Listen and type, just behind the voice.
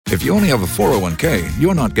If you only have a 401k,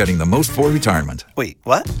 you're not getting the most for retirement. Wait,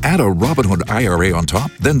 what? Add a Robinhood IRA on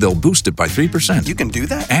top, then they'll boost it by 3%. You can do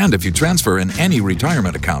that? And if you transfer in any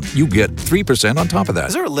retirement account, you get 3% on top of that.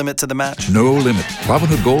 Is there a limit to the match? No limit.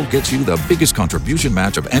 Robinhood Gold gets you the biggest contribution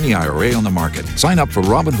match of any IRA on the market. Sign up for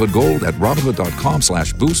Robinhood Gold at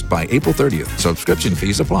Robinhood.com/boost by April 30th. Subscription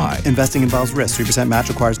fees apply. Investing involves risk. 3% match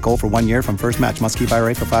requires gold for 1 year from first match. Must keep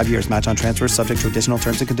IRA for 5 years. Match on transfers subject to additional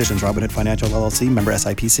terms and conditions. Robinhood Financial LLC, member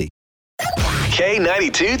SIPC.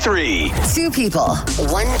 K92-3. Two people,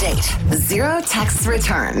 one date, 0 texts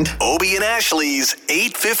returned. Obie and Ashley's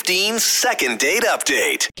 8:15 second date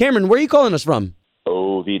update. Cameron, where are you calling us from?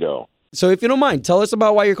 Oviedo. So if you don't mind, tell us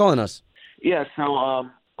about why you're calling us. Yeah, so I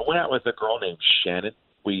went out with a girl named Shannon.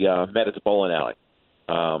 We met at the bowling alley.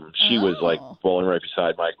 She was like bowling right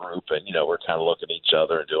beside my group, and we're kind of looking at each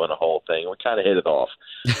other and doing the whole thing. We kind of hit it off.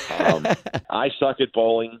 I suck at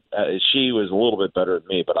bowling. She was a little bit better than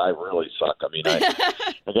me, but I really suck. I mean, I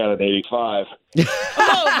got an 85.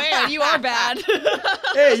 Oh man, you are bad.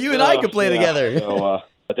 Hey, you and I could play together. So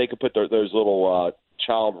if they could put those little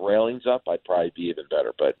child railings up, I'd probably be even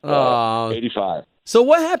better. But 85. So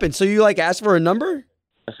what happened? So you asked for a number?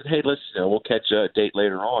 I said, hey, let's we'll catch a date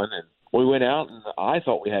later on, and we went out, and I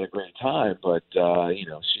thought we had a great time, but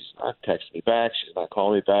she's not texting me back, she's not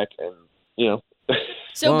calling me back, and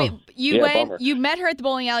So you met her at the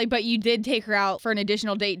bowling alley, but you did take her out for an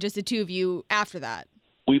additional date, just the two of you after that.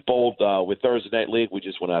 We bowled with Thursday Night League. We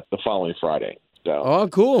just went out the following Friday. So. Oh,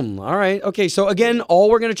 cool. All right. Okay, so again, all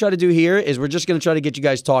we're going to try to do here is we're just going to try to get you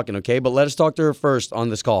guys talking, okay? But let us talk to her first on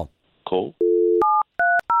this call. Cool.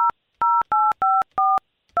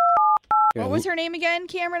 What was her name again,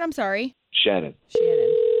 Cameron? I'm sorry. Shannon.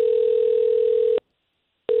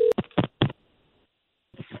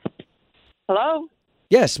 Hello?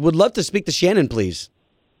 Yes, would love to speak to Shannon, please.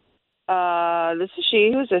 This is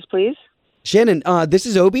she. Who's this, please? Shannon, this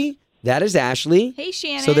is Obie. That is Ashley. Hey,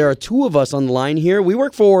 Shannon. So there are two of us on the line here. We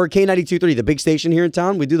work for K92.3, the big station here in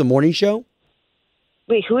town. We do the morning show.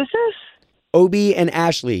 Wait, who is this? Obie and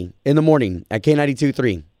Ashley in the morning at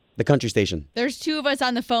K92.3, the country station. There's two of us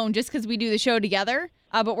on the phone just because we do the show together,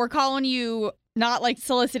 but we're calling you not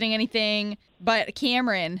soliciting anything, but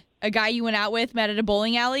Cameron, a guy you went out with, met at a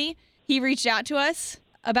bowling alley, he reached out to us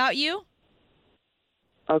about you.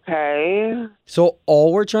 Okay. So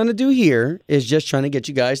all we're trying to do here is just trying to get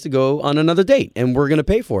you guys to go on another date, and we're going to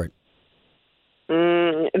pay for it.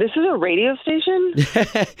 This is a radio station?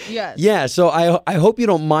 Yes. Yeah, so I hope you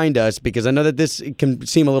don't mind us, because I know that this can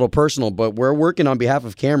seem a little personal, but we're working on behalf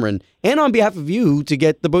of Cameron and on behalf of you to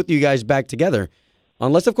get the both of you guys back together.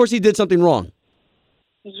 Unless, of course, he did something wrong.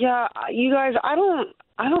 Yeah, you guys, I don't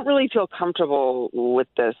really feel comfortable with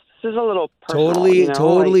this. This is a little personal.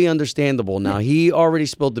 Totally understandable. Now, he already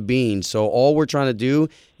spilled the beans, so all we're trying to do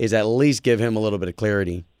is at least give him a little bit of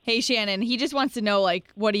clarity. Hey, Shannon, he just wants to know,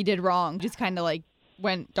 what he did wrong. Just kind of,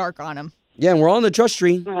 went dark on him. Yeah, and we're on the trust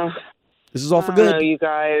tree. This is all for good. No, you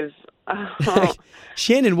guys.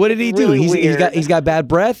 Shannon, what did he do? Really He's got bad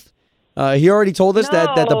breath. He already told us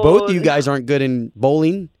that the both of you guys aren't good in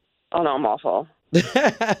bowling. Oh, no, I'm awful.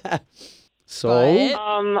 So?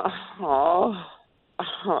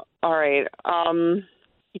 All right.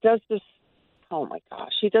 He does this. Oh my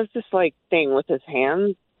gosh, he does this thing with his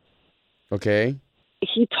hands. Okay.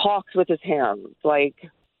 He talks with his hands, like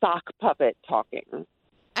sock puppet talking.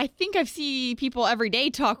 I think I've seen people every day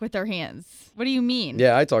talk with their hands. What do you mean?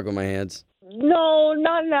 Yeah, I talk with my hands. No,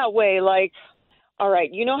 not in that way. All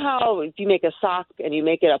right, you know how if you make a sock and you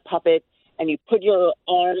make it a puppet and you put your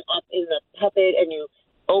arm up in the puppet and you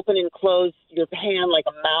open and close your hand like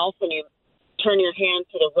a mouth and you turn your hand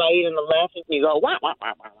to the right and the left and you go, wah, wah,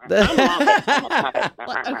 wah,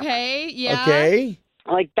 wah. Okay, yeah. Okay.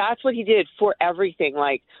 That's what he did for everything.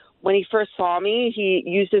 When he first saw me, he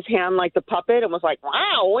used his hand like the puppet and was like,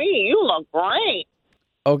 wow, you look great.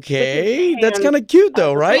 Okay. That's kind of cute,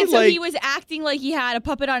 though, right? Wait, so he was acting like he had a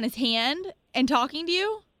puppet on his hand and talking to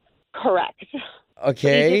you? Correct.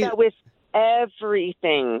 Okay. He did that with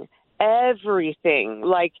everything.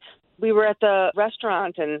 We were at the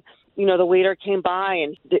restaurant and, the waiter came by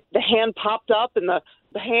and the hand popped up and the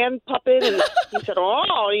hand puppet and he said,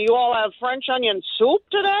 oh, you all have French onion soup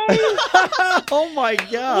today? Oh, my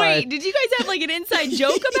God. Wait, did you guys have an inside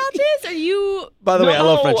joke about this? Are you... By the way, I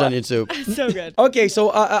love French onion soup. So good. Okay, so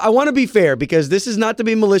I want to be fair because this is not to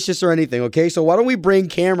be malicious or anything, okay? So why don't we bring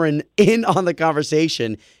Cameron in on the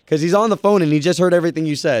conversation because he's on the phone and he just heard everything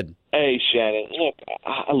you said. Hey, Shannon,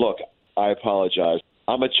 look, I apologize.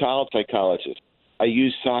 I'm a child psychologist. I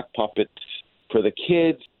use sock puppets for the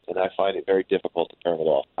kids, and I find it very difficult to turn it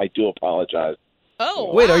off. I do apologize.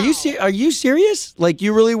 Oh, Wait, wow. are you serious? Like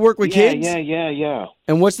you really work with kids? Yeah.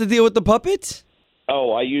 And what's the deal with the puppets?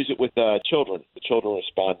 Oh, I use it with children. The children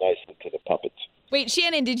respond nicely to the puppets. Wait,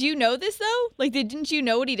 Shannon, did you know this though? Like, didn't you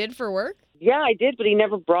know what he did for work? Yeah, I did, but he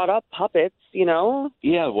never brought up puppets, you know?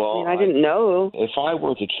 Yeah, well, I didn't know. If I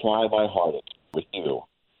were to try my hardest with you,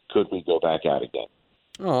 could we go back out again?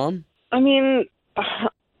 Oh, I mean,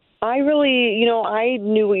 I really, I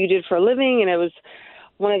knew what you did for a living, and it was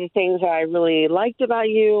one of the things that I really liked about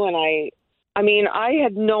you. And I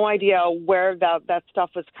had no idea where that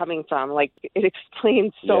stuff was coming from. Like, it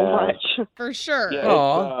explains so much. For sure.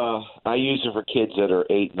 Yeah, I use it for kids that are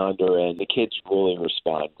 8 and under, and the kids really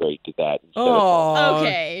respond great to that.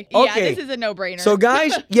 Okay. Yeah, this is a no-brainer. So,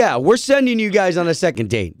 guys, we're sending you guys on a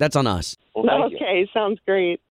second date. That's on us. Well, thank you. Okay, sounds great.